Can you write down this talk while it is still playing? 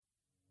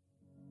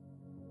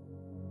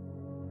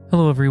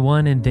Hello,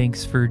 everyone, and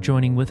thanks for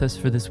joining with us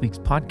for this week's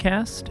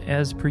podcast.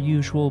 As per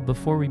usual,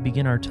 before we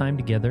begin our time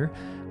together,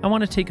 I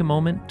want to take a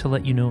moment to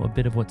let you know a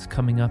bit of what's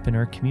coming up in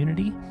our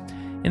community.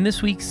 And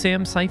this week,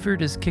 Sam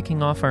Seifert is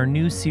kicking off our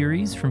new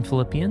series from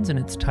Philippians, and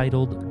it's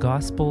titled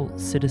Gospel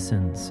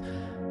Citizens.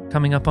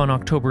 Coming up on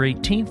October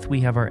 18th, we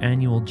have our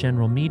annual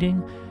general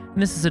meeting, and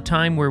this is a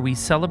time where we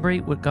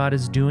celebrate what God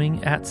is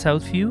doing at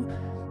Southview,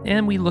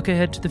 and we look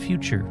ahead to the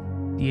future.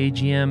 The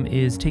AGM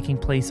is taking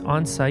place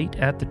on site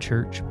at the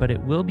church, but it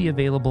will be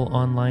available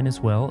online as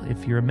well.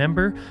 If you're a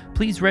member,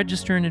 please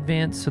register in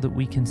advance so that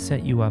we can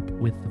set you up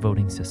with the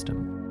voting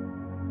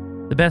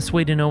system. The best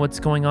way to know what's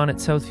going on at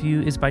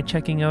Southview is by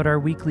checking out our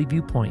weekly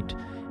Viewpoint,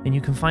 and you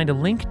can find a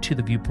link to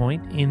the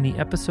Viewpoint in the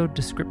episode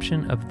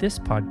description of this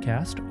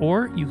podcast,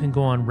 or you can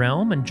go on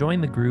Realm and join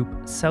the group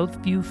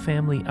Southview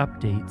Family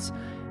Updates,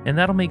 and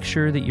that'll make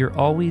sure that you're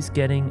always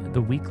getting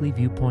the weekly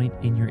Viewpoint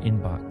in your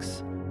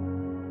inbox.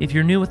 If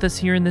you're new with us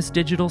here in this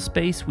digital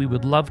space, we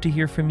would love to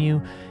hear from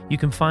you. You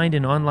can find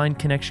an online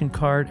connection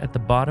card at the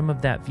bottom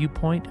of that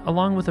Viewpoint,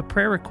 along with a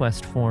prayer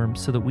request form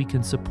so that we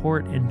can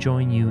support and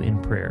join you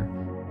in prayer.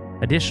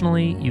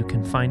 Additionally, you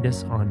can find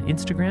us on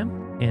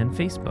Instagram and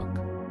Facebook.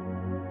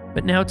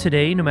 But now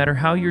today, no matter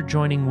how you're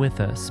joining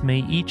with us, may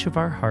each of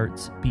our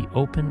hearts be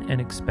open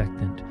and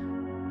expectant,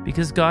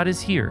 because God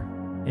is here,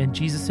 and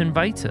Jesus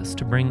invites us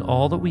to bring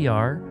all that we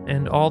are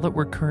and all that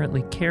we're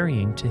currently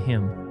carrying to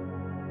Him.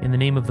 In the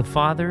name of the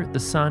Father, the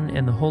Son,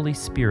 and the Holy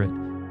Spirit,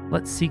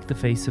 let's seek the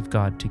face of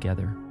God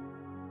together.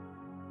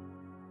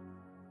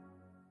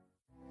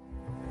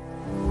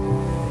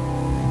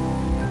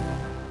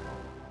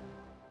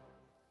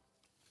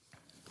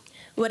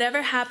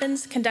 Whatever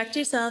happens, conduct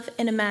yourself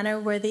in a manner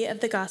worthy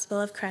of the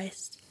gospel of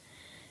Christ.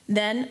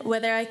 Then,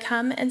 whether I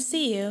come and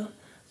see you,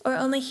 or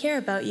only hear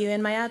about you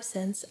in my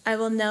absence, I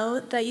will know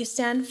that you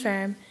stand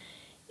firm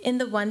in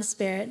the one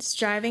Spirit,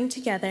 striving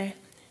together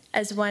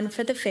as one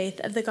for the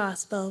faith of the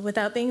gospel,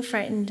 without being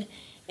frightened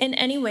in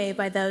any way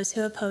by those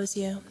who oppose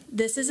you.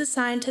 This is a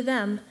sign to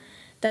them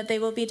that they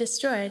will be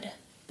destroyed,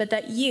 but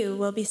that you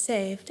will be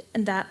saved,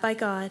 and that by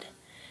God.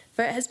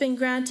 For it has been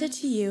granted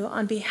to you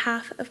on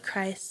behalf of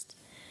Christ,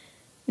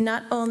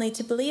 not only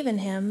to believe in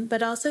him,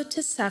 but also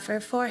to suffer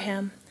for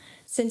him,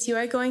 since you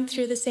are going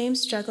through the same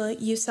struggle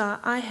you saw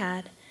I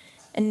had,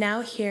 and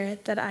now hear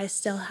that I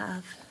still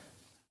have.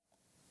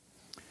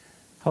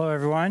 Hello,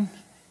 everyone.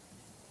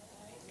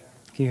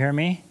 Can you hear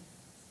me?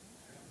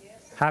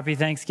 Happy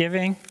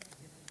Thanksgiving.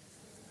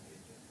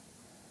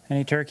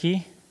 Any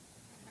turkey?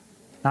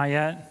 Not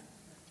yet?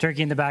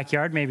 Turkey in the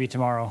backyard, maybe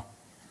tomorrow.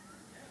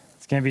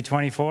 It's going to be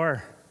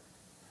 24.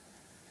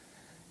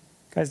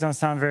 You guys don't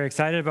sound very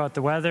excited about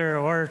the weather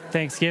or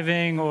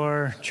Thanksgiving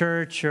or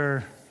church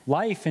or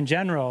life in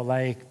general.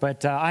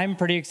 But I'm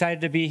pretty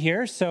excited to be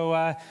here.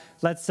 So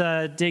let's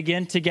dig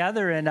in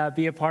together and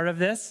be a part of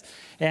this.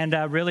 And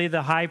really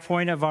the high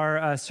point of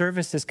our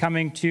service is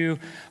coming to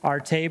our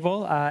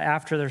table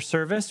after their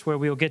service, where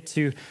we'll get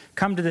to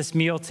come to this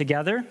meal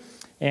together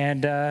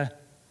and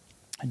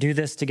do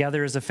this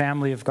together as a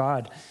family of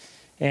God.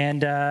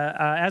 And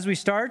as we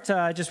start,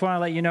 I just want to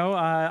let you know,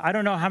 I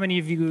don't know how many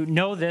of you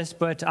know this,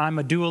 but I'm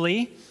a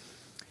dually.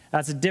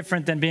 That's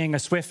different than being a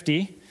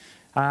Swiftie.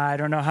 I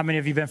don't know how many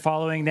of you have been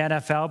following the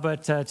NFL,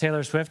 but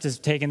Taylor Swift has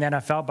taken the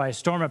NFL by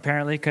storm,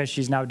 apparently, because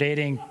she's now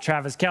dating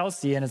Travis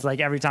Kelce, and it's like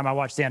every time I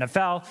watch the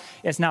NFL,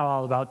 it's now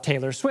all about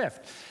Taylor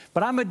Swift.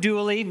 But I'm a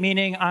dually,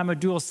 meaning I'm a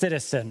dual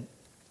citizen.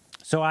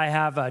 So I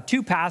have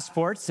 2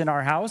 passports in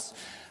our house.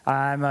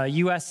 I'm a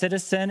U.S.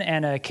 citizen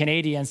and a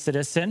Canadian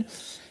citizen,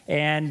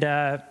 and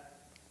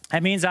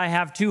that means I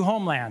have 2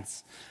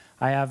 homelands.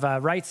 I have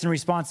rights and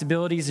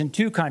responsibilities in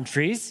 2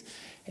 countries.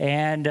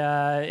 And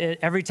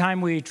every time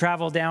we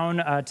travel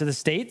down to the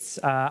States,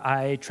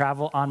 I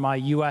travel on my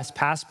U.S.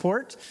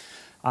 passport.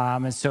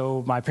 And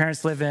so my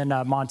parents live in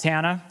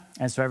Montana.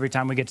 And so every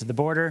time we get to the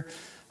border,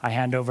 I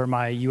hand over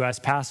my U.S.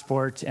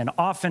 passport. And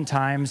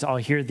oftentimes I'll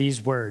hear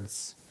these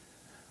words: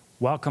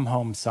 "Welcome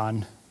home,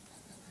 son."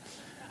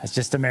 That's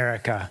just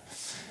America.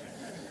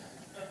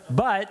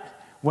 But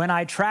when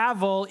I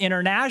travel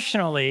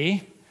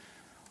internationally,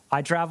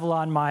 I travel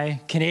on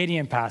my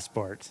Canadian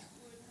passport,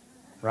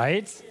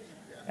 right?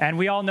 And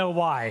we all know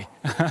why.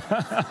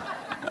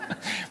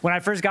 When I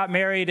first got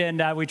married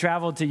and we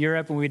traveled to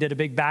Europe and we did a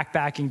big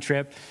backpacking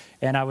trip,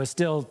 and I was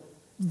still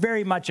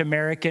very much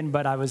American,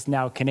 but I was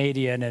now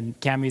Canadian, and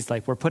Cammie's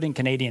like, "We're putting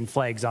Canadian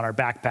flags on our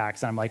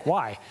backpacks." And I'm like,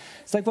 "Why?"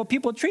 It's like, "Well,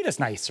 people treat us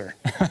nicer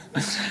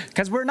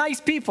because we're nice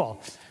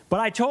people." But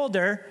I told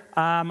her,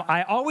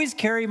 I always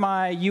carry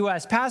my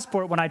U.S.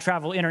 passport when I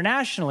travel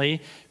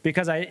internationally,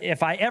 because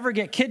if I ever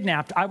get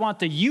kidnapped, I want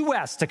the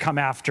U.S. to come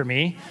after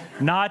me,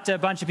 not a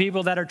bunch of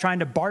people that are trying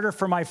to barter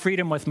for my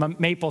freedom with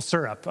maple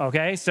syrup,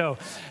 okay? So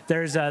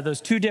there's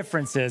those 2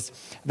 differences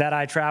that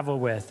I travel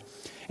with.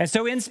 And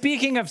so in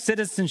speaking of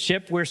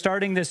citizenship, we're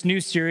starting this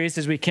new series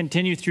as we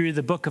continue through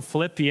the book of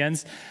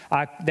Philippians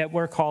that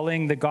we're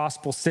calling The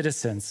Gospel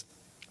Citizens.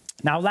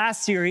 Now,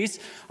 last series,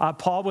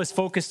 Paul was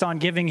focused on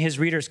giving his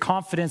readers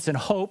confidence and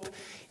hope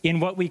in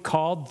what we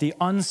called the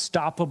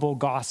unstoppable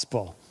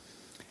gospel.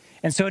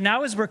 And so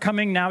now as we're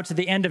coming now to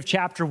the end of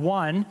chapter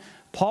 1,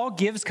 Paul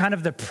gives kind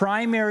of the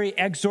primary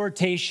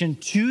exhortation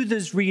to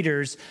these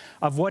readers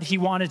of what he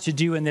wanted to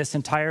do in this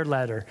entire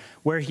letter,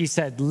 where he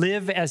said,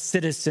 live as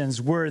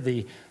citizens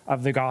worthy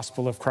of the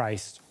gospel of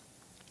Christ.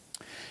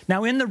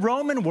 Now, in the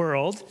Roman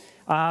world,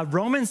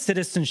 Roman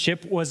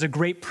citizenship was a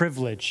great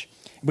privilege.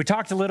 We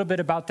talked a little bit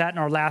about that in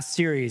our last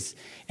series.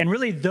 And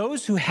really,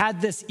 those who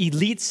had this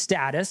elite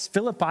status,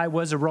 Philippi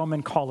was a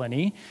Roman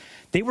colony,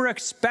 they were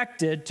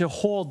expected to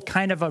hold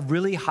kind of a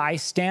really high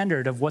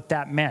standard of what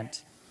that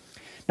meant.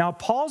 Now,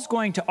 Paul's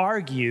going to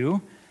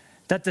argue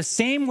that the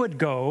same would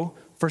go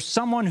for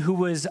someone who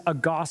was a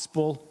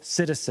gospel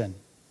citizen.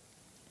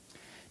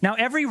 Now,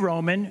 every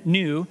Roman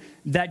knew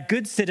that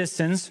good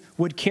citizens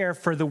would care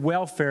for the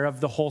welfare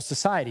of the whole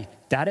society.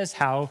 That is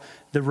how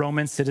the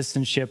Roman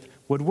citizenship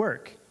would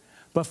work.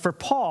 But for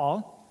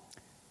Paul,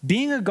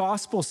 being a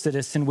gospel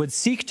citizen would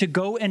seek to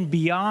go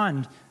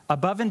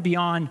above and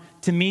beyond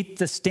to meet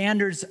the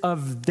standards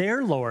of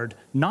their Lord,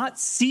 not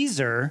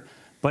Caesar,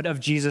 but of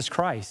Jesus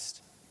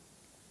Christ.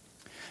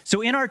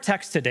 So in our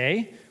text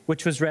today,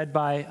 which was read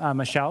by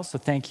Michelle, so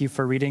thank you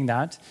for reading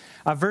that,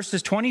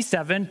 verses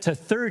 27 to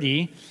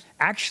 30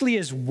 actually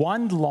is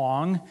one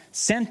long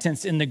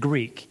sentence in the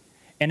Greek,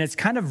 and it's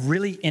kind of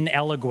really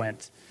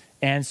inelegant,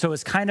 and so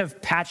it's kind of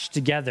patched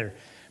together.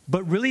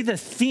 But really the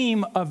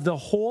theme of the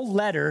whole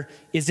letter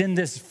is in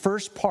this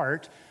first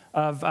part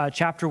of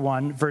chapter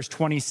 1, verse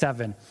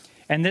 27.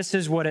 And this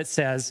is what it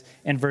says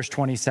in verse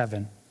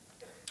 27.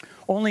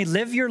 Only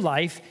live your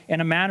life in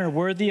a manner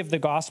worthy of the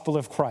gospel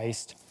of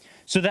Christ,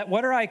 so that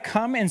whether I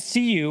come and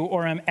see you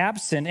or am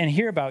absent and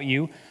hear about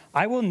you,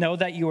 I will know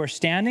that you are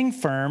standing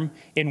firm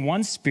in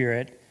one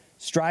spirit,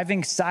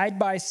 striving side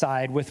by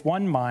side with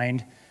one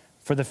mind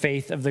for the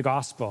faith of the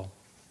gospel.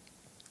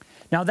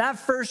 Now that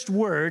first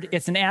word,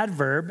 it's an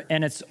adverb,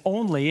 and it's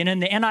only, and in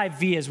the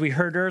NIV, as we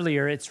heard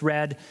earlier, it's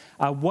read,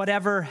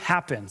 whatever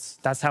happens.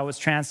 That's how it's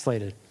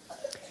translated.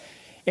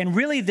 And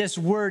really this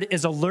word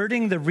is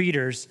alerting the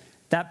readers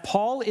that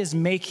Paul is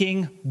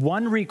making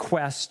one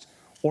request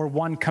or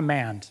one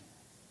command.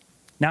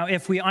 Now,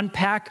 if we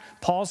unpack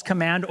Paul's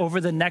command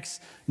over the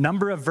next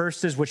number of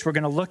verses, which we're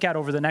going to look at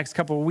over the next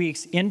couple of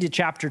weeks, into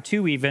chapter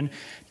 2 even,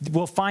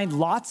 we'll find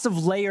lots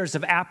of layers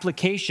of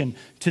application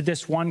to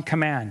this one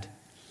command.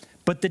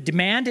 But the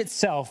demand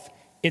itself,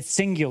 it's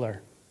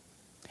singular,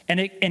 and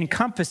it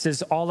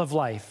encompasses all of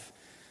life.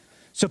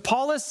 So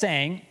Paul is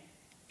saying,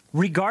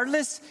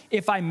 regardless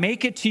if I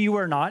make it to you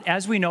or not,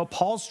 as we know,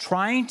 Paul's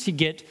trying to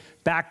get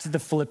back to the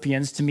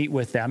Philippians to meet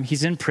with them.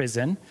 He's in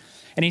prison,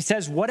 and he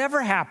says,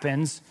 whatever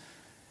happens,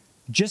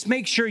 just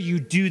make sure you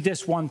do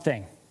this one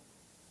thing.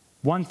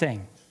 One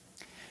thing.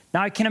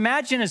 Now, I can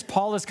imagine as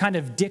Paul is kind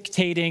of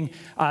dictating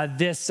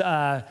this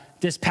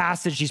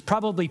passage, he's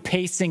probably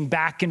pacing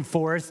back and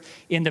forth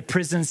in the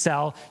prison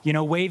cell,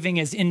 waving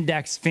his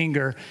index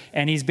finger,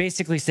 and he's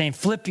basically saying,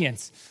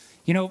 Philippians,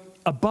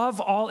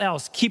 above all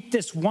else, keep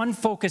this one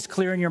focus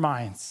clear in your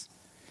minds.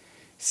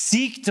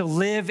 Seek to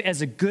live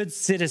as a good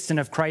citizen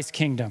of Christ's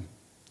kingdom,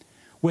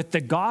 with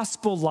the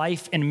gospel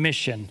life and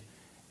mission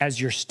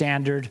as your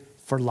standard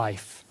for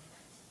life.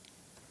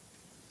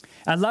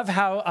 I love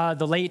how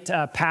the late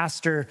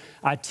pastor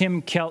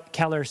Tim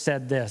Keller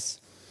said this.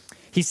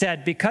 He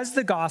said, because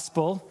the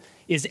gospel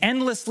is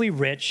endlessly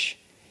rich,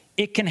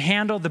 it can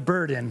handle the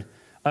burden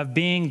of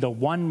being the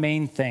one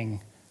main thing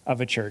of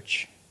a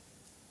church.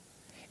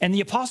 And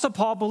the Apostle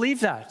Paul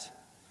believed that.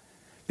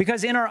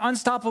 Because in our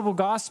unstoppable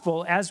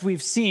gospel, as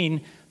we've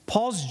seen,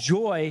 Paul's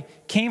joy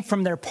came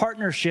from their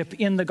partnership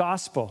in the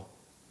gospel.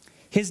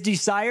 His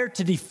desire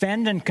to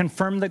defend and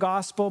confirm the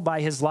gospel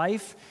by his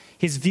life,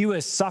 his view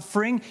of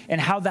suffering and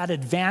how that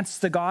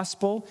advanced the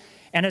gospel,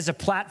 and as a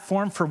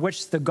platform for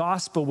which the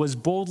gospel was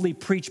boldly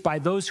preached by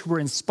those who were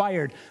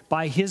inspired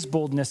by his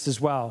boldness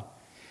as well.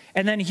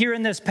 And then here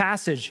in this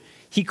passage,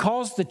 he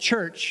calls the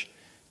church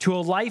to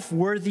a life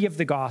worthy of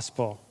the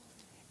gospel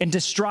and to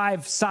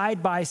strive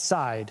side by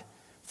side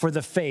for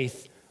the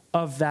faith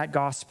of that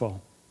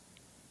gospel.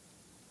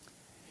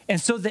 And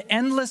so the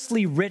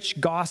endlessly rich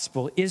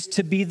gospel is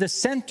to be the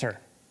center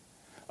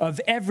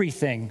of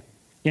everything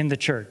in the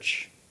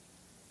church.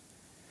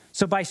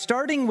 So by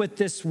starting with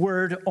this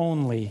word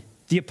only,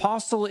 the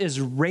apostle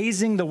is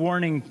raising the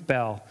warning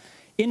bell,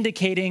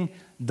 indicating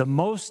the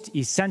most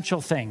essential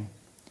thing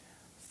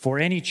for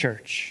any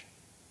church,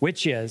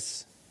 which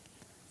is,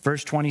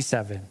 verse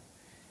 27,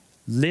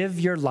 live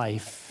your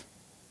life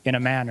in a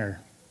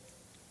manner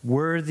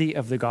worthy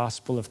of the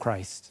gospel of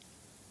Christ.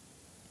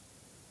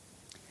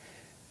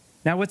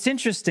 Now, what's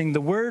interesting,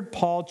 the word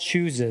Paul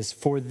chooses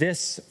for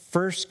this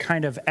first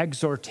kind of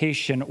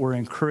exhortation or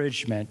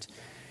encouragement,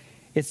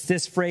 it's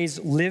this phrase,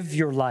 live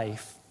your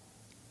life.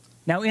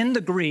 Now, in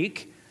the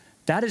Greek,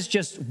 that is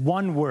just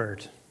one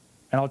word,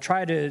 and I'll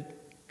try to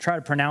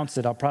pronounce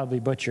it. I'll probably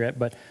butcher it,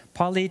 but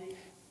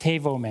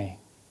politevome.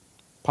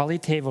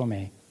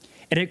 Politevome.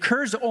 It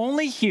occurs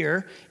only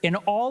here in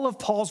all of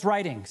Paul's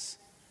writings.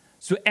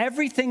 So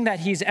everything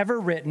that he's ever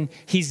written,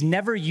 he's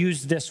never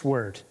used this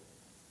word.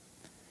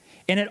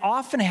 And it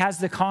often has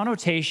the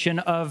connotation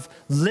of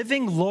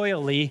living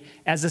loyally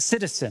as a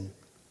citizen.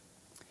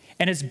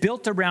 And it's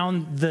built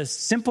around the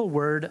simple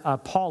word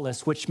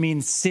polis, which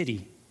means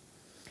city.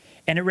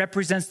 And it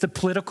represents the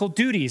political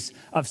duties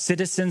of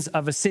citizens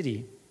of a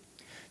city.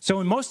 So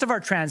in most of our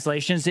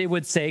translations, it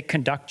would say,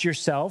 conduct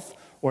yourself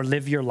or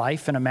live your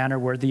life in a manner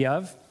worthy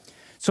of.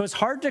 So it's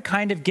hard to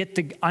kind of get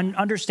the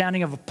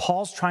understanding of what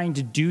Paul's trying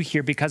to do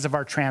here because of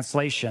our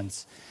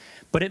translations.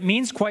 But it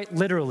means quite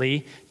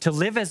literally to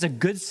live as a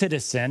good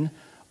citizen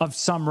of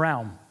some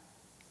realm.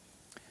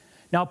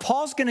 Now,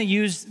 Paul's going to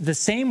use the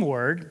same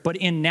word, but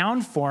in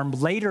noun form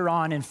later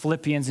on in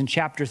Philippians in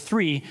chapter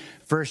 3,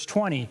 verse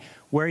 20,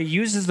 where he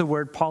uses the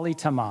word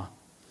politema.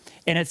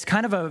 And it's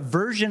kind of a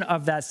version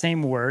of that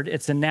same word,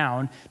 it's a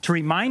noun, to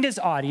remind his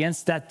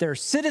audience that their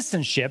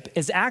citizenship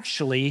is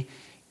actually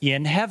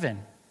in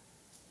heaven.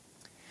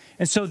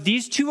 And so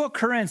these two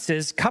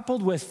occurrences,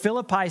 coupled with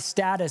Philippi's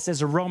status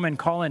as a Roman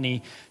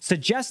colony,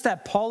 suggest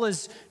that Paul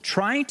is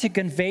trying to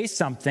convey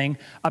something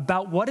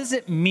about what does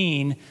it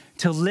mean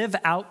to live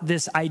out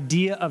this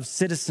idea of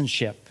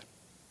citizenship.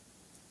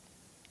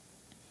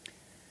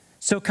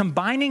 So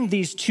combining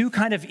these two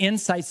kind of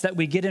insights that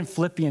we get in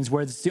Philippians,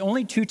 where it's the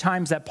only two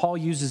times that Paul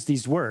uses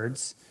these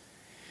words,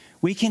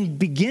 we can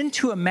begin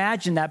to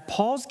imagine that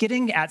Paul's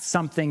getting at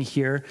something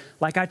here,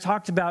 like I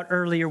talked about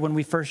earlier when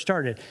we first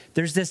started.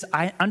 There's this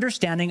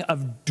understanding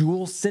of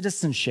dual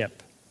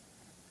citizenship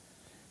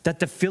that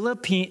the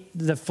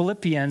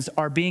Philippians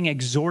are being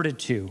exhorted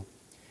to.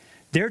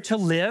 They're to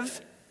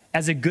live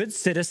as a good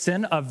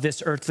citizen of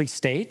this earthly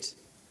state,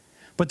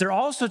 but they're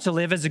also to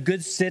live as a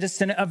good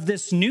citizen of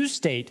this new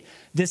state,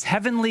 this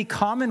heavenly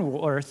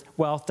commonwealth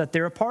that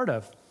they're a part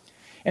of.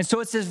 And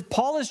so it's as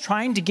Paul is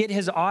trying to get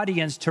his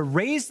audience to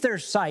raise their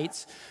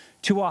sights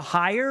to a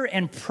higher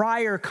and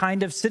prior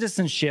kind of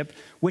citizenship,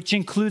 which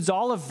includes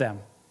all of them,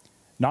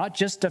 not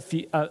just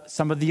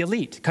some of the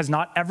elite, because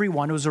not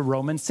everyone was a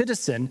Roman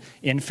citizen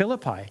in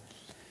Philippi.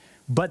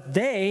 But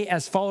they,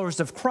 as followers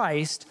of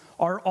Christ,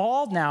 are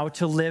all now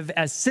to live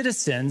as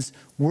citizens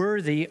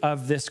worthy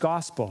of this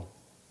gospel.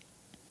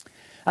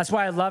 That's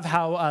why I love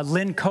how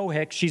Lynn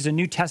Cohick, she's a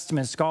New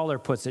Testament scholar,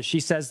 puts it. She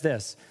says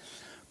this: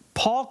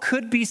 Paul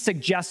could be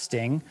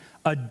suggesting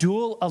a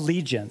dual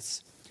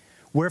allegiance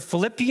where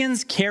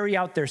Philippians carry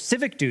out their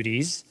civic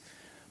duties,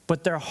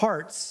 but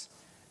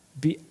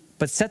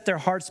set their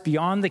hearts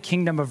beyond the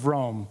kingdom of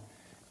Rome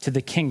to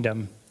the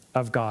kingdom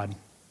of God.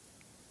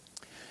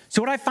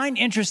 So what I find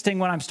interesting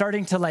when I'm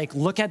starting to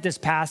look at this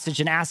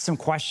passage and ask some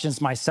questions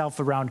myself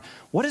around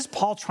what is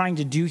Paul trying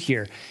to do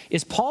here?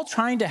 Is Paul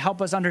trying to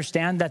help us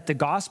understand that the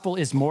gospel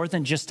is more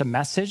than just a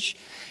message?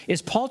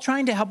 Is Paul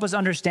trying to help us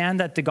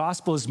understand that the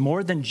gospel is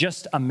more than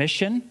just a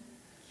mission?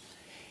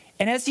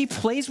 And as he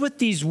plays with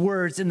these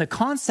words in the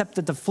concept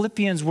that the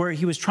Philippians were,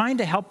 he was trying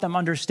to help them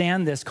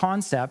understand this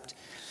concept.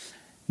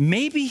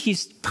 Maybe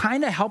he's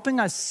kind of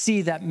helping us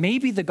see that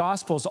maybe the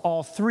gospel is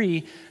all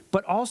three,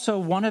 but also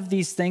one of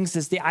these things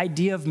is the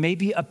idea of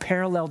maybe a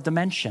parallel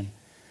dimension.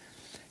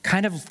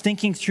 Kind of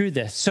thinking through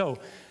this. So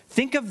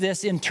think of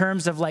this in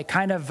terms of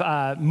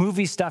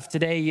movie stuff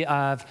today,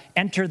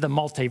 enter the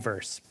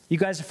multiverse. You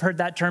guys have heard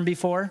that term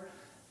before?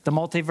 The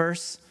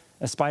multiverse?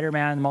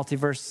 Spider-Man,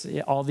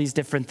 multiverse, all these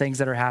different things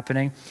that are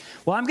happening.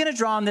 Well, I'm going to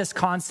draw on this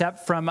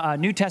concept from a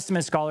New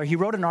Testament scholar. He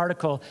wrote an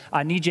article,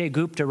 Nijay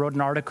Gupta wrote an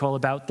article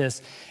about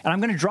this. And I'm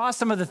going to draw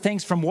some of the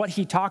things from what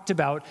he talked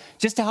about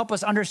just to help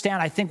us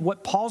understand, I think,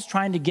 what Paul's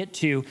trying to get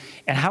to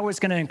and how it's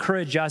going to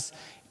encourage us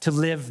to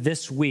live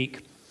this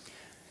week.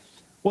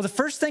 Well, the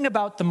first thing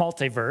about the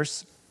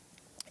multiverse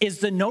is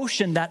the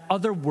notion that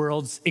other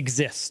worlds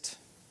exist.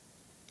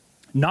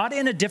 Not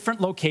in a different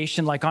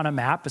location like on a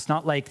map. It's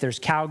not like there's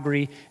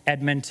Calgary,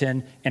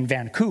 Edmonton, and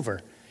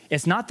Vancouver.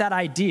 It's not that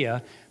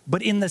idea,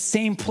 but in the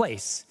same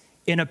place,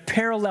 in a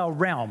parallel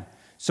realm.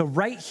 So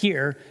right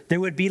here,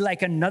 there would be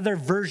like another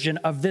version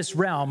of this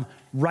realm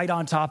right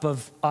on top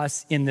of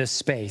us in this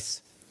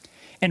space.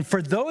 And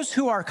for those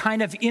who are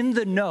kind of in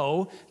the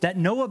know, that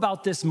know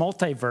about this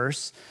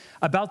multiverse,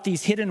 about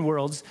these hidden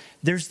worlds,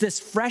 there's this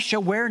fresh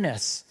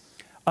awareness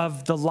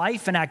of the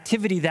life and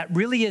activity that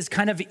really is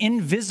kind of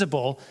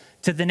invisible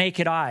to the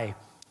naked eye,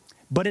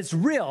 but it's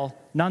real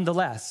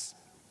nonetheless.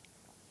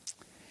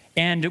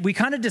 And we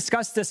kind of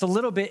discussed this a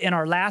little bit in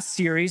our last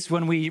series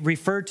when we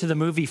referred to the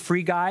movie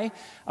Free Guy.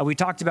 We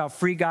talked about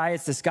Free Guy.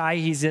 It's this guy,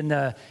 he's in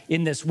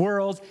this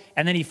world,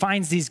 and then he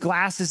finds these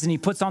glasses, and he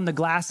puts on the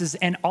glasses,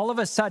 and all of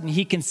a sudden,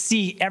 he can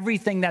see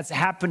everything that's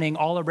happening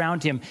all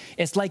around him.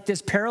 It's like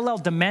this parallel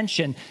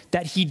dimension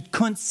that he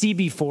couldn't see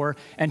before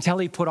until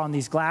he put on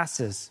these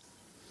glasses.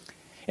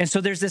 And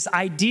so there's this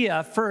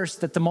idea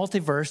first that the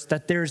multiverse,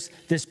 that there's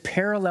this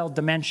parallel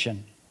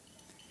dimension.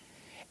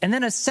 And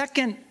then a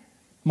second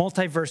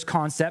multiverse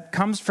concept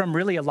comes from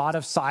really a lot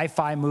of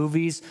sci-fi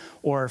movies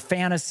or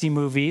fantasy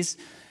movies.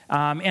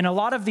 In a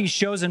lot of these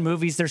shows and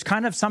movies, there's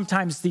kind of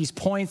sometimes these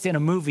points in a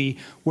movie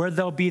where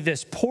there'll be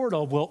this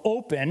portal will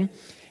open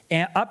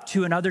up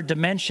to another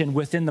dimension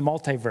within the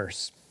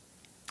multiverse.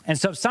 And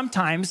so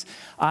sometimes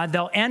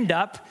they'll end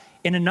up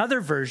in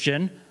another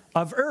version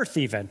of earth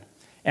even.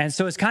 And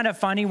so it's kind of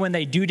funny when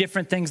they do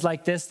different things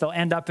like this, they'll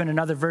end up in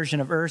another version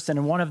of earth. And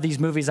in one of these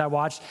movies I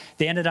watched,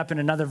 they ended up in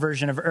another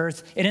version of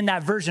earth. And in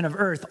that version of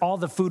earth, all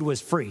the food was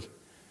free.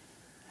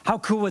 How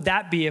cool would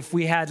that be if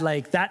we had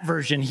like that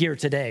version here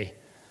today?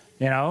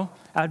 You know,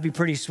 that would be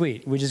pretty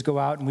sweet. We just go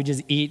out and we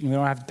just eat and we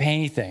don't have to pay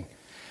anything.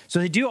 So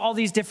they do all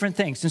these different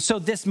things. And so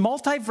this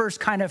multiverse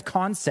kind of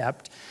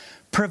concept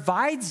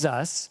provides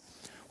us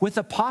with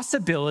a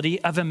possibility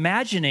of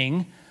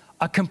imagining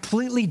a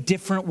completely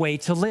different way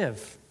to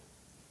live.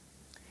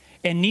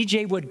 And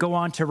Nietzsche would go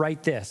on to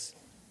write this: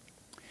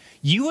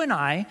 you and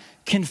I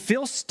can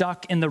feel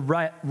stuck in the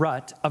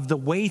rut of the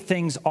way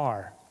things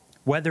are,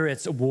 whether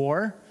it's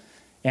war,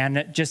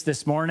 and just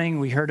this morning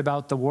we heard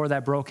about the war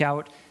that broke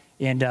out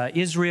in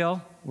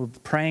Israel. We're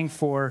praying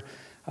for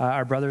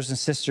our brothers and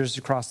sisters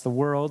across the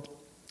world,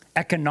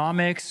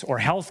 economics or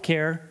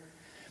healthcare,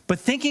 but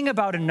thinking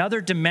about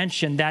another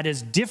dimension that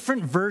is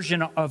different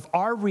version of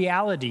our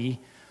reality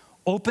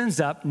opens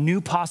up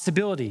new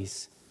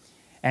possibilities.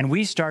 And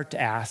we start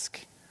to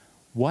ask,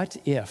 what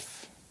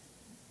if?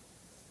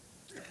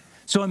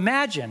 So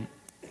imagine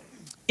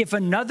if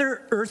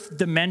another earth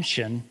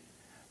dimension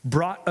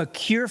brought a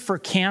cure for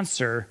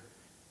cancer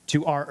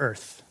to our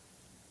earth.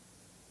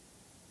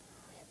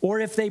 Or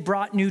if they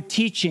brought new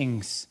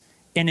teachings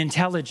and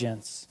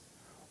intelligence,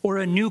 or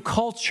a new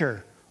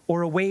culture,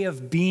 or a way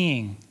of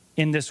being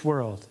in this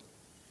world.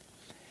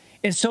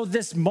 And so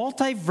this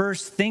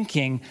multiverse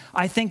thinking,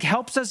 I think,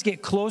 helps us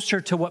get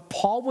closer to what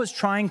Paul was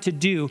trying to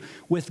do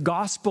with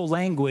gospel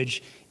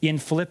language in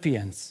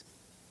Philippians.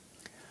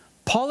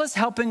 Paul is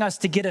helping us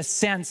to get a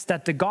sense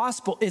that the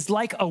gospel is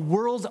like a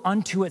world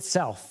unto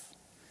itself,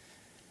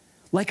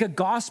 like a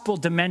gospel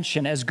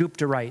dimension, as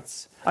Gupta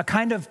writes, a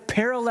kind of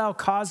parallel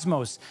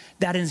cosmos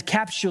that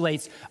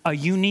encapsulates a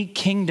unique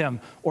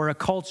kingdom or a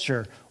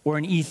culture or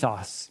an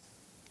ethos.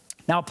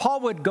 Now,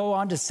 Paul would go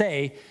on to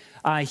say,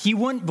 he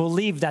wouldn't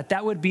believe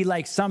that would be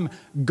like some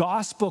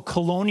gospel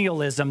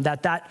colonialism,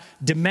 that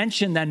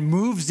dimension then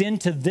moves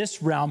into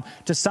this realm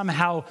to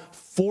somehow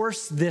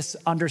force this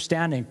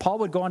understanding. Paul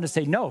would go on to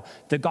say, no,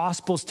 the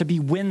gospel's to be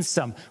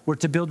winsome. We're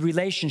to build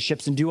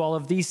relationships and do all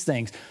of these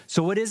things.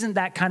 So it isn't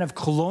that kind of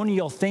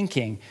colonial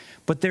thinking,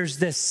 but there's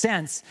this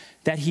sense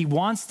that he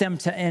wants them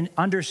to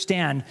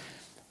understand,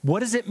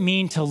 what does it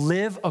mean to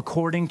live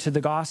according to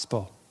the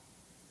gospel?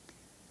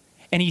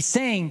 And he's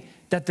saying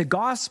that the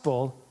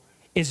gospel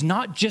is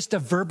not just a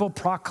verbal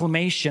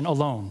proclamation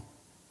alone,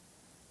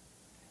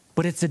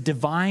 but it's a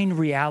divine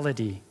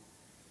reality,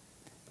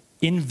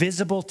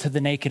 invisible to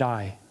the naked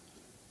eye,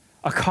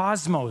 a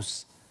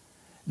cosmos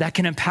that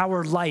can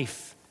empower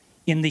life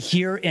in the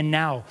here and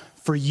now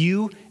for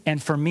you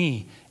and for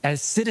me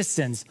as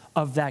citizens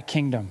of that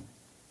kingdom.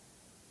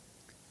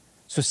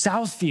 So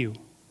Southview,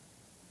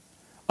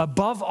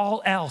 above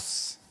all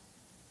else,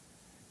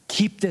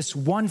 keep this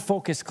one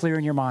focus clear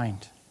in your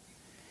mind.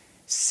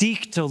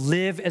 Seek to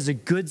live as a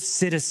good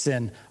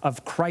citizen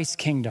of Christ's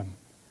kingdom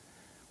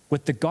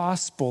with the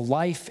gospel,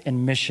 life,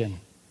 and mission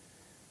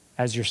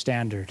as your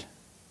standard.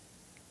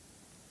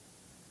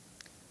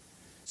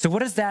 So what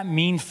does that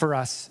mean for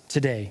us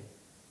today?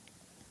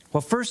 Well,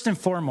 first and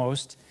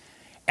foremost,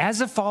 as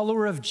a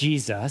follower of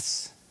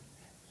Jesus,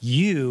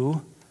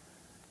 you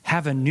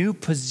have a new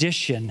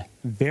position,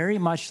 very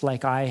much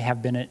like I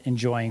have been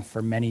enjoying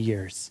for many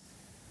years.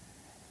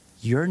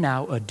 You're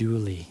now a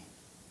dually.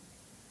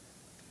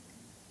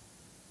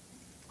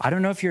 I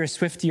don't know if you're a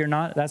Swiftie or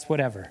not. That's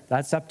whatever.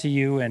 That's up to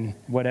you and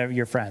whatever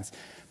your friends.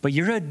 But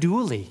you're a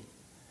dually.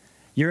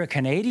 You're a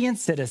Canadian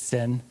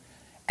citizen,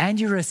 and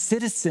you're a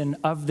citizen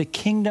of the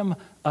kingdom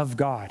of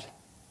God.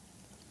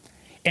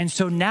 And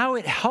so now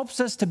it helps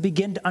us to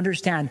begin to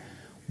understand,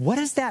 what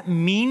does that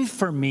mean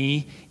for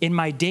me in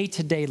my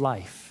day-to-day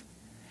life?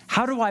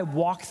 How do I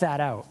walk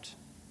that out?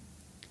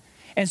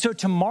 And so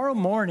tomorrow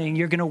morning,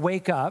 you're going to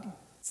wake up.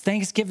 It's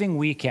Thanksgiving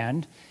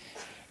weekend.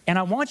 And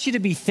I want you to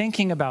be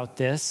thinking about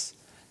this,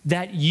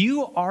 that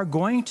you are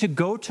going to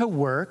go to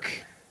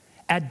work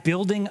at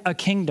building a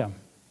kingdom.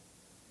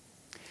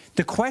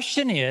 The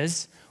question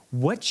is,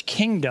 which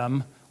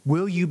kingdom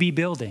will you be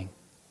building?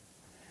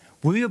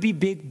 Will you be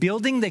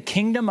building the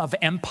kingdom of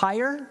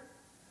empire,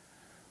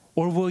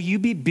 or will you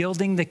be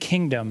building the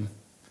kingdom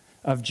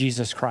of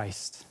Jesus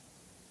Christ?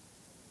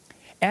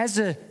 As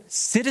a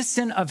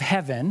citizen of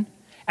heaven,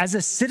 as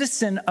a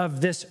citizen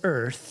of this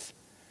earth,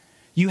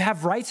 you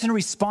have rights and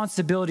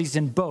responsibilities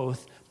in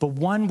both, but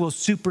one will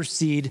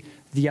supersede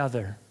the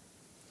other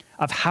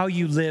of how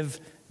you live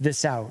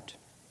this out.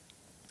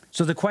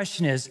 So the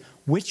question is,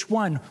 which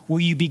one will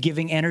you be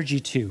giving energy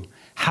to?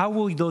 How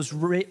will those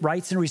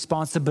rights and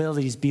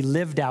responsibilities be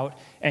lived out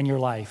in your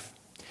life?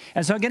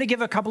 And so I'm going to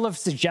give a couple of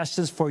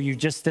suggestions for you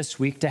just this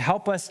week to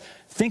help us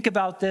think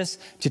about this,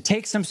 to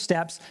take some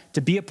steps,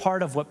 to be a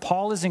part of what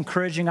Paul is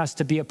encouraging us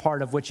to be a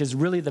part of, which is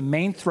really the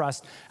main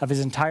thrust of his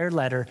entire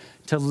letter,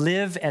 to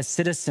live as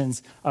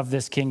citizens of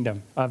this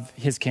kingdom, of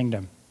his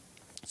kingdom.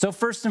 So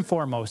first and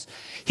foremost,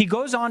 he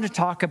goes on to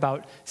talk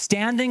about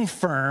standing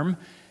firm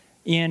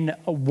in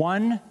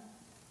one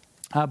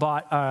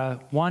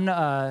about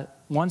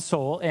one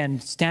soul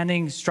and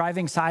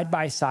striving side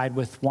by side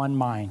with one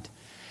mind.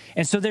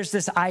 And so there's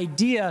this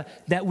idea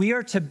that we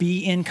are to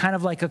be in kind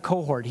of like a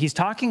cohort. He's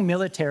talking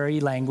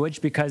military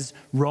language because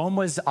Rome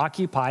was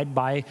occupied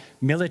by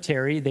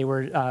military. They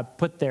were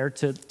put there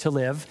to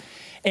live.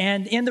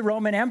 And in the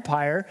Roman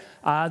Empire,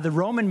 the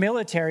Roman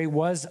military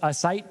was a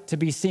sight to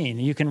be seen.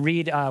 You can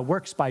read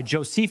works by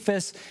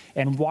Josephus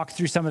and walk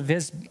through some of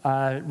his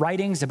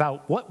writings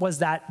about what was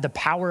the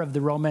power of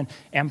the Roman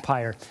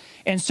Empire.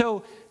 And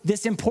so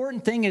this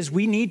important thing is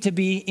we need to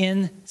be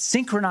in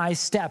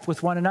synchronized step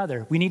with one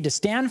another. We need to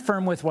stand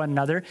firm with one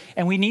another,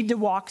 and we need to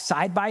walk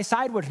side by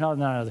side with one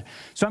another.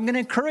 So I'm going to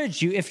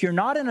encourage you, if you're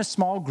not in a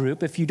small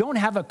group, if you don't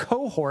have a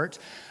cohort,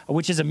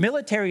 which is a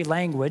military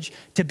language,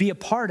 to be a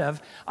part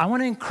of, I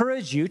want to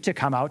encourage you to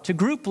come out to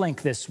Group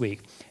Link this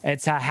week.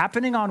 It's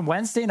happening on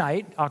Wednesday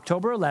night,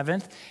 October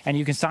 11th, and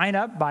you can sign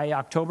up by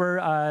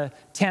October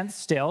 10th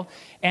still.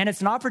 And it's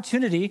an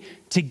opportunity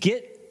to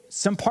get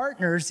some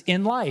partners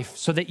in life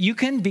so that you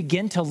can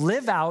begin to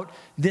live out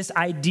this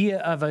idea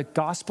of a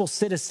gospel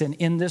citizen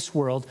in this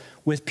world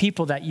with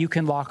people that you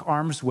can lock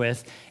arms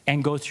with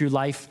and go through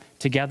life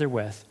together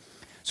with.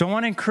 So I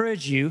want to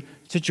encourage you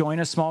to join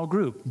a small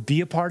group,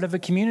 be a part of a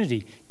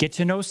community, get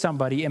to know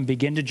somebody and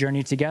begin to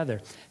journey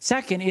together.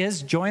 Second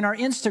is join our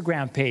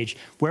Instagram page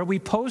where we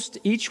post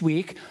each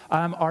week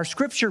our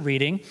scripture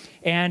reading.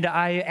 And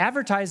I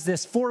advertised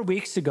this 4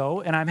 weeks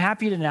ago, and I'm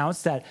happy to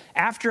announce that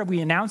after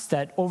we announced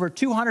that, over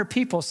 200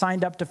 people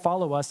signed up to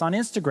follow us on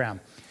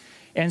Instagram.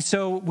 And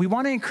so we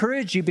want to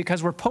encourage you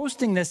because we're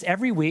posting this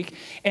every week,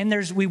 and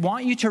we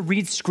want you to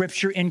read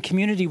scripture in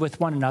community with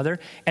one another,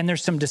 and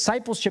there's some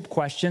discipleship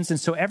questions. And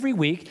so every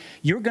week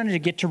you're going to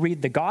get to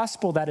read the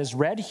gospel that is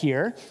read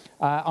here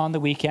on the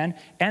weekend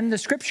and the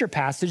scripture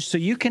passage so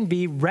you can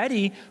be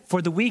ready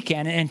for the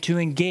weekend and to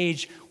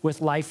engage with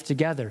life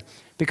together.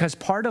 Because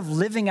part of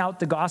living out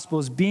the gospel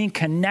is being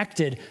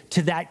connected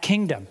to that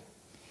kingdom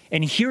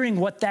and hearing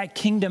what that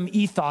kingdom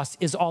ethos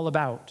is all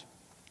about.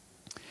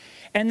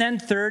 And then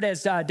third,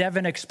 as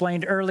Devin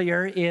explained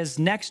earlier, is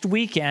next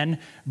weekend,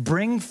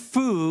 bring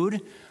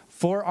food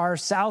for our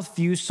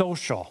Southview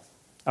social,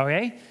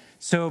 okay?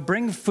 So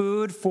bring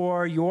food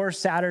for your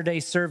Saturday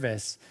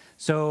service.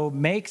 So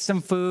make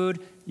some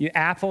food,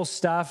 apple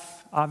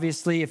stuff.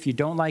 Obviously, if you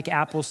don't like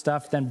apple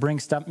stuff, then bring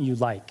stuff you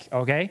like,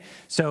 okay?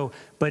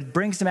 But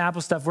bring some apple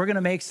stuff. We're going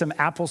to make some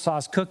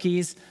applesauce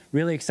cookies.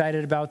 Really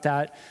excited about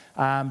that.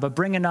 But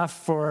bring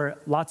enough for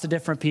lots of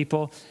different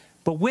people.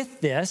 But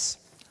with this,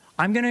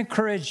 I'm going to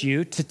encourage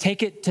you to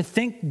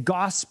think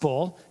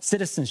gospel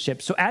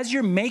citizenship. So as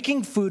you're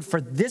making food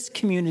for this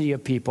community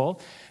of people,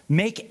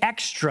 make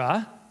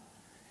extra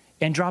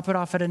and drop it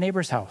off at a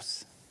neighbor's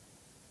house.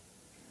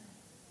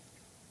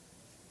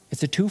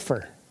 It's a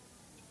twofer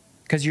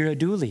because you're a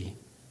dually.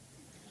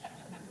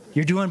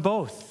 You're doing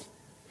both.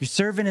 You're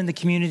serving in the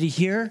community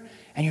here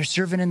and you're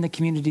serving in the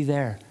community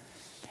there.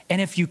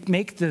 And if you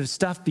make the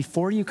stuff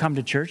before you come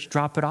to church,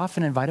 drop it off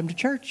and invite them to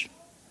church.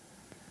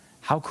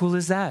 How cool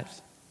is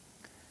that?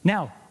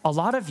 Now, a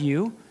lot of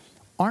you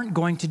aren't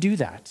going to do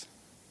that.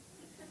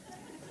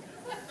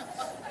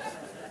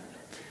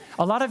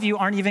 A lot of you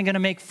aren't even going to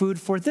make food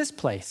for this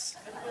place.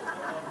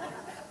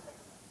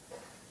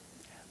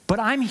 But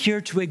I'm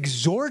here to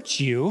exhort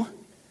you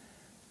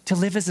to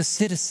live as a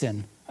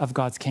citizen of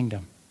God's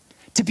kingdom,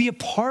 to be a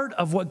part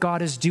of what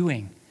God is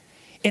doing.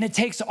 And it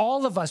takes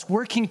all of us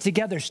working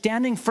together,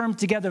 standing firm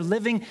together,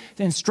 living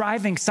and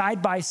striving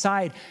side by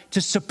side to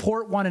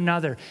support one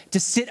another, to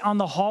sit on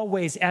the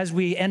hallways as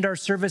we end our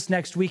service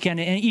next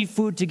weekend and eat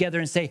food together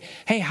and say,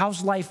 hey,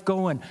 how's life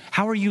going?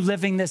 How are you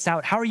living this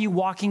out? How are you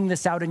walking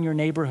this out in your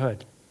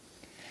neighborhood?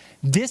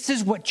 This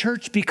is what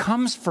church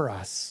becomes for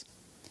us.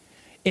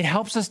 It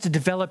helps us to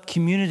develop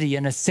community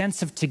and a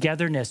sense of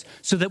togetherness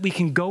so that we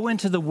can go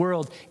into the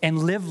world and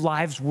live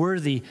lives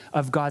worthy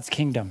of God's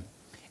kingdom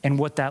and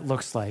what that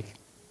looks like.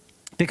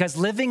 Because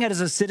living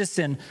as a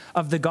citizen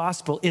of the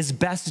gospel is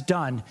best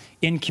done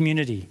in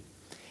community.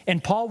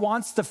 And Paul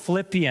wants the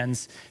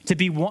Philippians to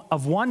be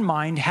of one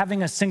mind,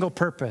 having a single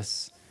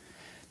purpose.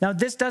 Now,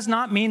 this does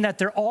not mean that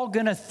they're all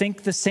going to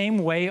think the same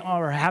way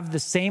or have the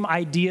same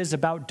ideas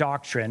about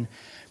doctrine,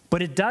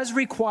 but it does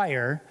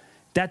require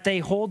that they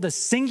hold a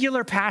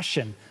singular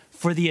passion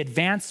for the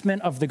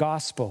advancement of the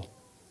gospel.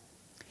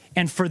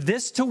 And for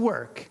this to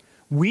work,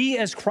 we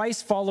as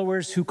Christ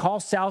followers who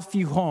call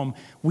Southview home,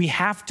 we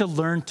have to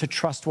learn to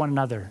trust one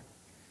another.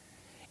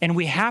 And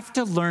we have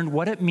to learn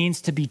what it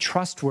means to be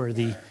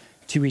trustworthy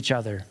to each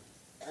other.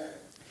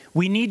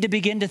 We need to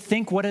begin to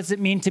think, what does it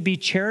mean to be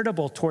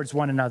charitable towards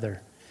one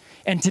another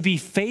and to be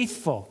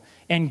faithful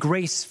and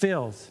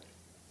grace-filled?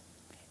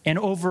 And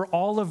over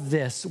all of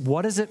this,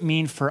 what does it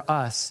mean for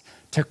us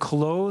to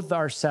clothe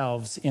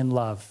ourselves in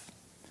love?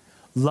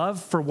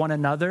 Love for one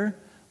another,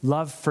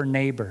 love for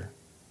neighbor.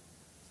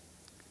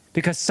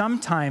 Because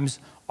sometimes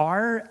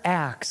our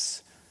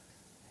acts,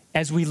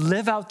 as we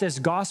live out this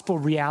gospel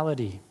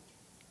reality,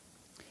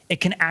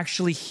 it can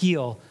actually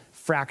heal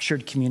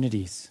fractured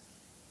communities.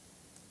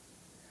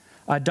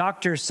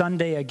 Dr.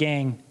 Sunday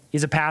Agang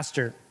He's a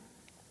pastor.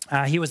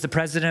 He was the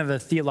president of the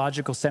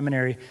theological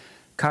seminary,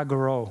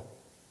 Kagoro,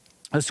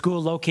 a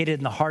school located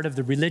in the heart of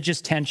the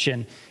religious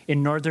tension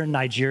in northern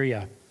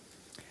Nigeria.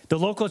 The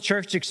local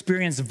church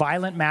experienced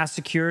violent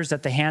massacres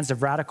at the hands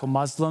of radical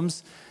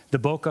Muslims, the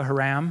Boko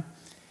Haram,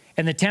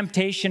 and the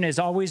temptation is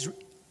always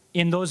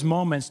in those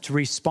moments to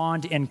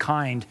respond in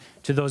kind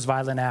to those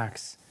violent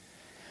acts.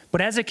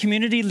 But as a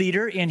community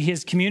leader in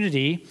his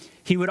community,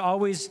 he would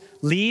always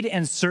lead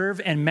and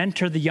serve and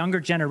mentor the younger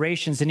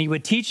generations, and he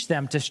would teach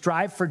them to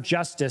strive for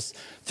justice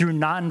through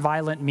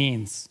nonviolent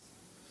means.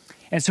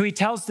 And so he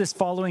tells this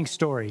following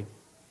story.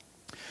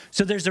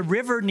 So there's a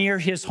river near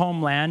his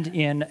homeland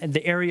in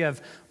the area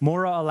of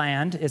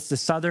Moraland. It's the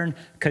southern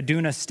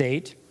Kaduna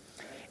state.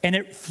 And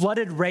it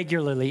flooded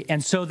regularly.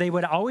 And so they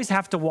would always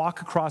have to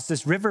walk across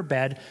this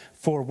riverbed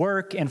for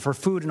work and for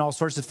food and all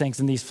sorts of things.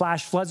 And these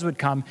flash floods would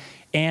come,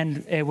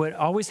 and it would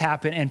always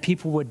happen, and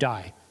people would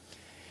die.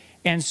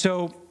 And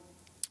so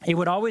it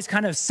would always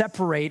kind of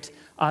separate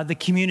the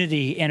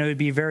community, and it would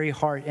be very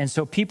hard. And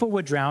so people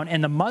would drown.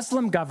 And the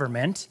Muslim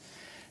government,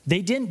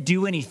 they didn't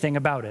do anything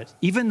about it,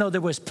 even though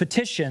there was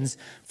petitions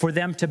for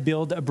them to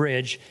build a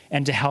bridge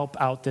and to help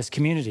out this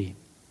community.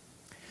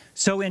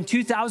 So in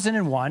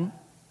 2001,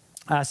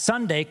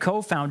 Sunday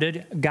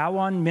co-founded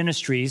Gawan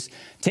Ministries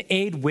to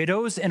aid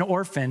widows and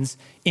orphans,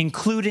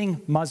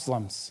 including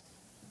Muslims.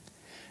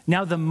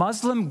 Now, the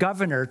Muslim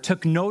governor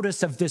took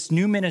notice of this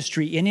new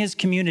ministry in his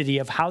community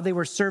of how they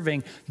were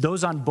serving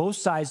those on both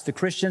sides, the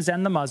Christians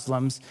and the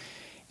Muslims,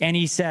 and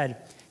he said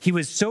he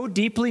was so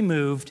deeply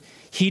moved,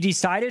 he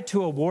decided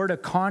to award a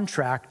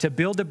contract to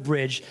build a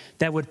bridge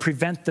that would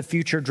prevent the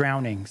future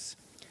drownings.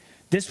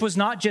 This was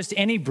not just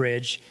any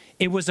bridge,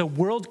 it was a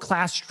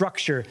world-class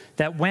structure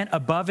that went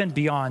above and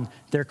beyond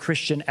their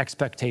Christian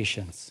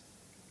expectations.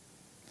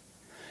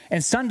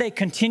 And Sunday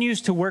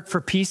continues to work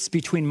for peace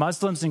between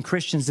Muslims and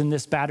Christians in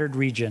this battered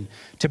region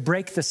to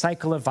break the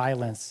cycle of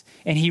violence.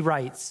 And he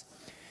writes,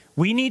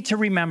 "We need to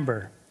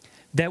remember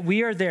that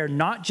we are there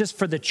not just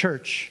for the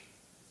church,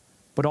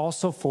 but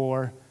also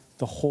for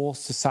the whole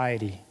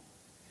society.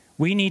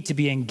 We need to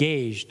be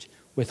engaged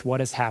with what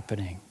is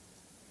happening."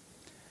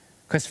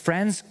 Because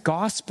friends,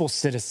 gospel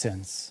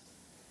citizens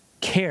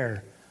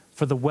care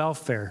for the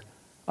welfare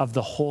of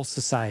the whole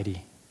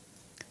society.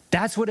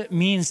 That's what it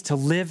means to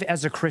live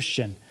as a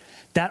Christian,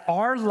 that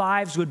our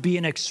lives would be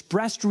an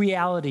expressed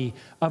reality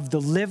of the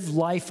lived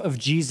life of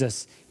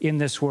Jesus in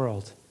this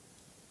world.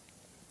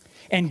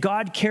 And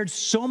God cared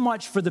so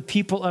much for the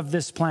people of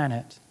this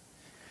planet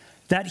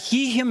that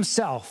he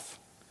himself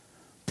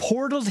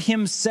portaled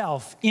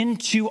himself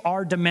into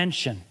our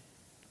dimension.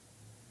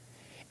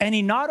 And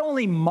he not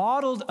only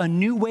modeled a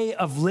new way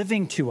of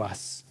living to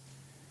us,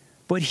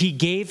 but he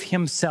gave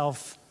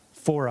himself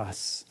for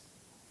us,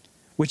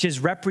 which is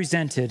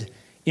represented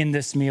in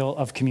this meal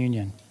of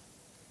communion.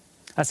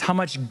 That's how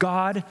much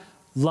God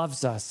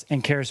loves us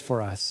and cares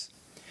for us.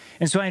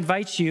 And so I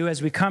invite you,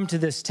 as we come to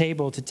this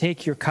table, to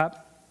take your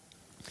cup,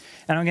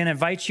 and I'm going to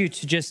invite you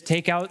to just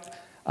take out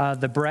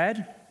the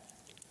bread,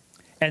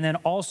 and then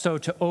also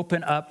to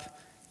open up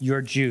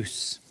your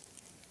juice.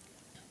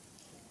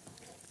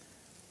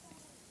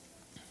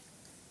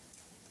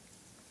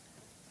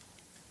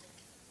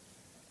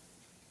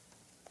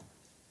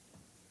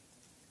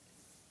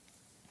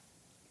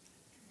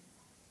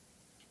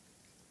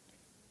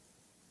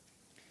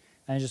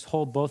 And just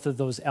hold both of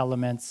those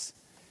elements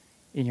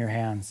in your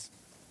hands.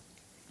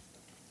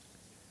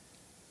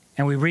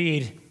 And we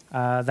read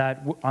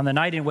that on the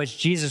night in which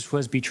Jesus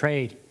was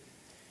betrayed,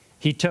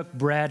 he took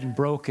bread and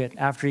broke it.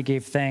 After he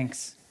gave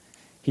thanks,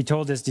 he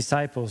told his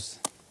disciples,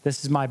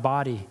 "This is my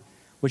body,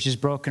 which is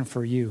broken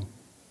for you.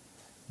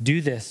 Do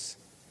this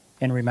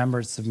in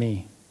remembrance of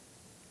me."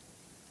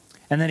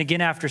 And then again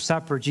after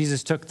supper,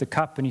 Jesus took the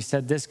cup and he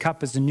said, "This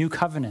cup is a new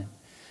covenant.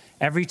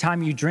 Every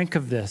time you drink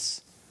of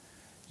this,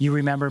 you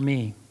remember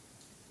me."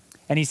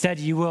 And he said,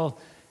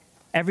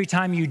 every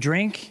time you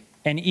drink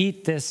and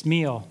eat this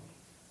meal,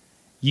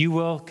 you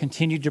will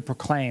continue to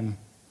proclaim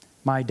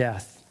my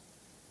death.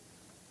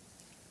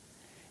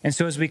 And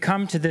so as we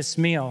come to this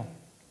meal,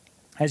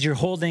 as you're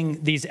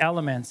holding these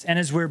elements, and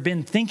as we've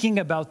been thinking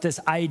about this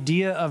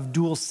idea of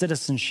dual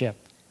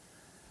citizenship,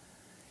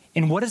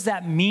 and what does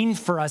that mean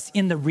for us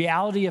in the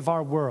reality of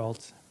our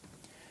world,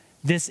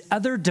 this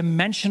other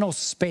dimensional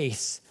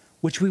space,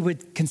 which we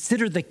would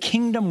consider the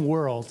kingdom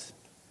world,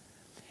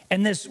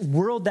 and this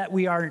world that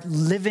we are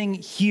living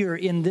here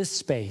in this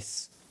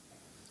space,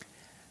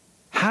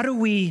 how do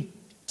we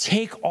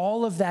take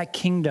all of that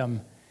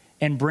kingdom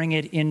and bring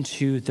it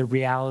into the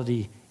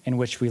reality in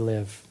which we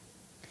live?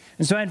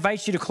 And so I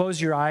invite you to close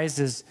your eyes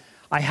as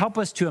I help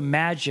us to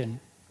imagine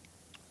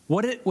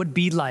what it would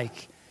be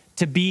like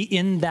to be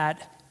in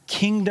that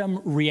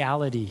kingdom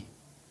reality.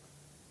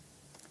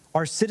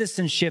 Our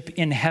citizenship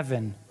in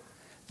heaven,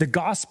 the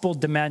gospel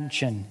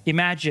dimension.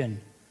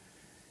 Imagine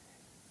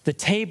the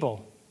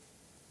table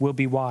will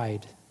be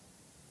wide.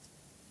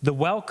 The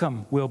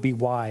welcome will be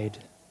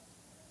wide.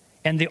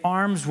 And the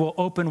arms will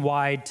open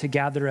wide to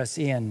gather us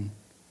in.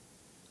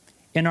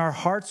 And our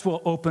hearts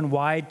will open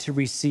wide to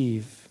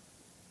receive.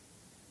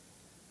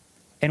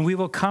 And we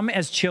will come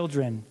as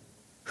children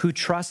who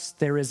trust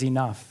there is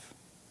enough.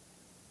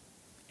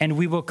 And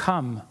we will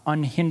come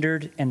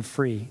unhindered and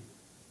free.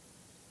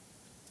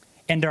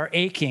 And our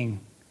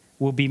aching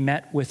will be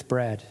met with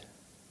bread.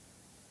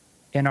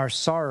 And our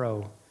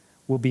sorrow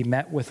will be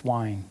met with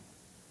wine.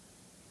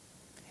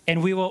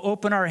 And we will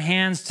open our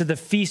hands to the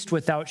feast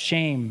without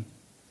shame.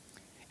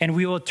 And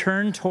we will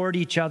turn toward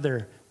each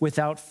other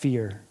without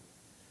fear.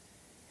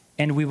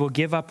 And we will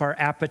give up our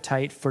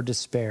appetite for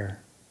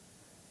despair.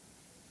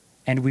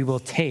 And we will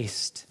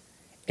taste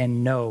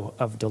and know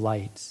of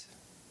delight.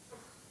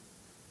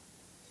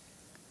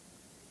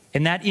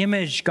 And that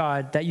image,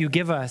 God, that you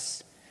give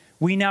us,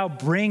 we now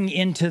bring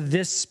into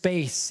this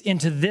space,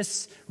 into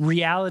this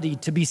reality,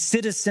 to be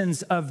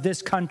citizens of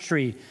this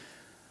country,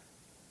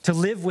 to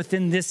live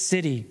within this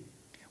city.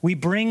 We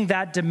bring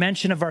that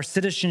dimension of our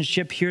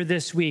citizenship here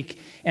this week.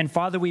 And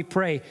Father, we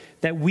pray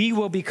that we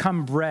will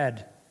become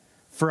bread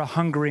for a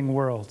hungering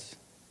world,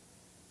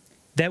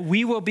 that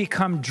we will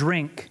become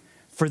drink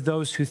for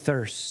those who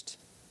thirst.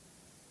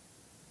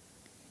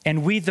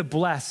 And we, the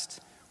blessed,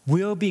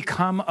 will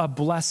become a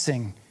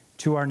blessing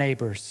to our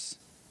neighbors.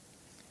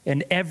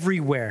 And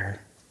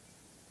everywhere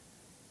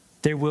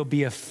there will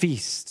be a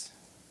feast,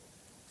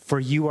 for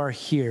you are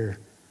here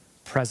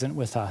present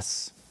with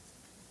us.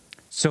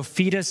 So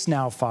feed us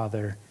now,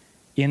 Father,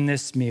 in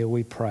this meal,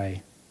 we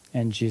pray.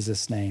 In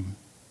Jesus' name,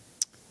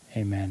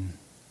 amen.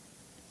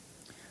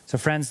 So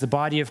friends, the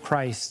body of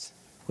Christ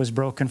was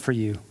broken for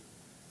you.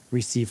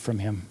 Receive from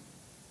him.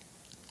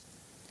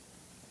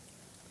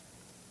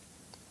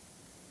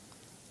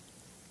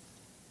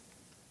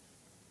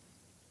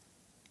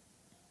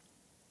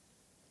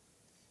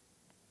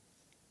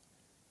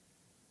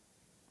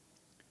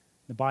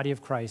 The body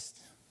of Christ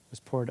was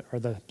poured, or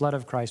the blood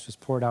of Christ was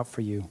poured out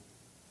for you.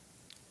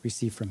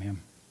 Receive from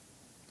him.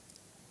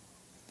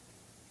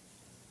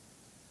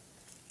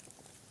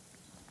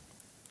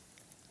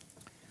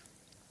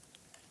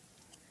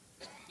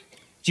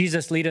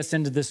 Jesus, lead us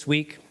into this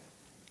week.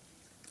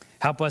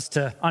 Help us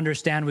to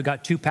understand we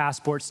got 2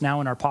 passports now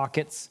in our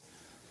pockets.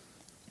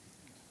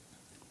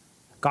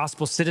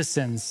 Gospel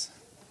citizens,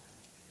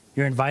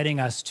 you're inviting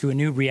us to a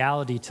new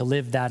reality to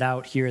live that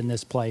out here in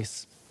this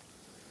place.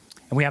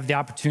 And we have the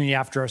opportunity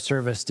after our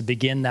service to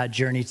begin that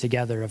journey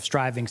together of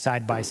striving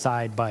side by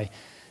side by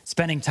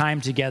spending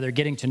time together,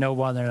 getting to know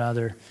one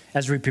another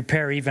as we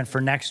prepare even for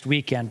next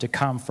weekend to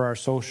come for our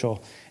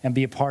social and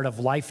be a part of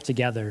life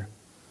together.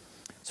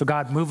 So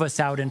God, move us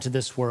out into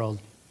this world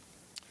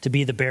to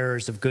be the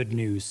bearers of good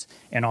news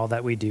in all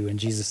that we do. In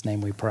Jesus' name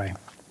we pray.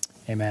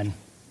 Amen.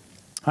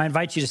 I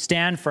invite you to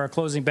stand for our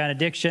closing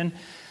benediction.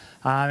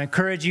 I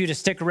encourage you to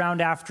stick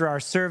around after our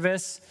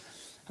service.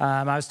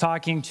 I was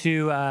talking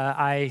to,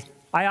 I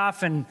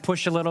often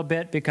push a little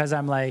bit because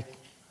I'm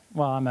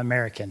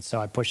American,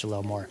 so I push a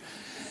little more.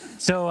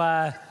 So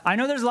I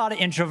know there's a lot of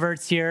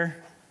introverts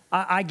here.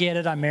 I get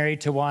it. I'm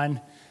married to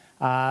one.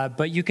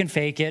 But you can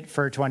fake it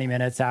for 20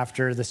 minutes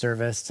after the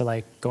service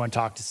to go and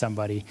talk to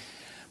somebody.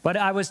 But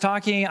I was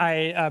talking,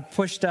 I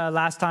pushed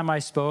last time I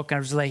spoke, and I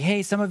was like,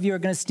 hey, some of you are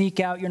going to sneak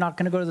out. You're not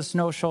going to go to the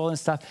snow shoal and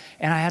stuff.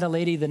 And I had a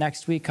lady the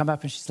next week come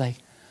up and she's like,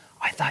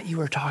 I thought you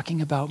were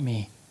talking about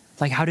me.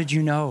 How did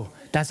you know?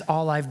 That's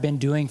all I've been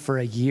doing for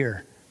a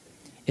year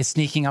is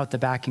sneaking out the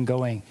back and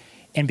going.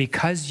 And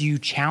because you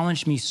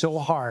challenged me so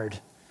hard,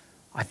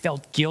 I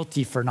felt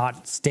guilty for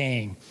not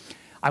staying.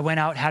 I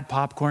went out, had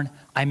popcorn.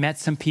 I met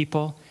some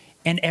people.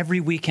 And every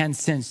weekend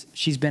since,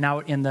 she's been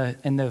out in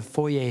the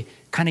foyer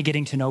kind of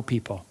getting to know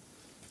people.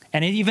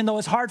 And even though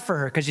it's hard for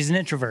her because she's an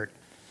introvert.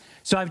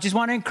 So I just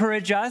want to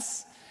encourage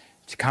us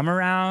to come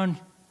around,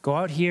 go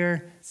out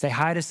here, say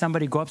hi to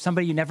somebody, go up to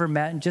somebody you never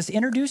met, and just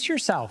introduce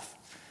yourself.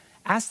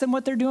 Ask them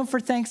what they're doing for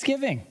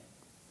Thanksgiving.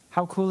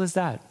 How cool is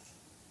that?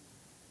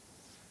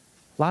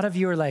 A lot of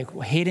you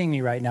are hating me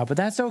right now, but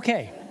that's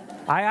okay.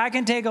 I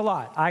can take a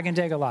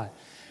lot.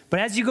 But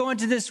as you go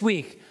into this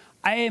week,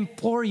 I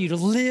implore you to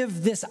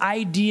live this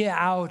idea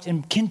out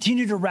and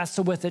continue to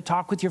wrestle with it,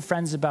 talk with your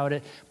friends about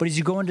it. But as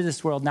you go into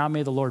this world, now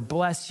may the Lord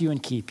bless you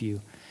and keep you.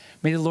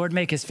 May the Lord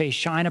make his face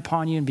shine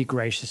upon you and be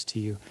gracious to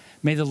you.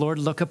 May the Lord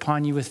look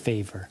upon you with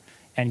favor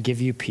and give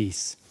you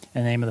peace.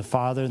 In the name of the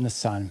Father and the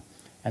Son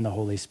and the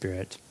Holy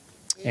Spirit.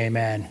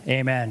 Amen.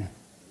 Amen.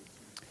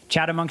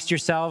 Chat amongst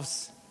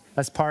yourselves.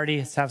 Let's party.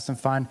 Let's have some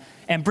fun.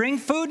 And bring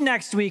food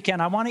next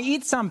weekend. I want to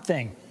eat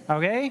something.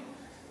 Okay?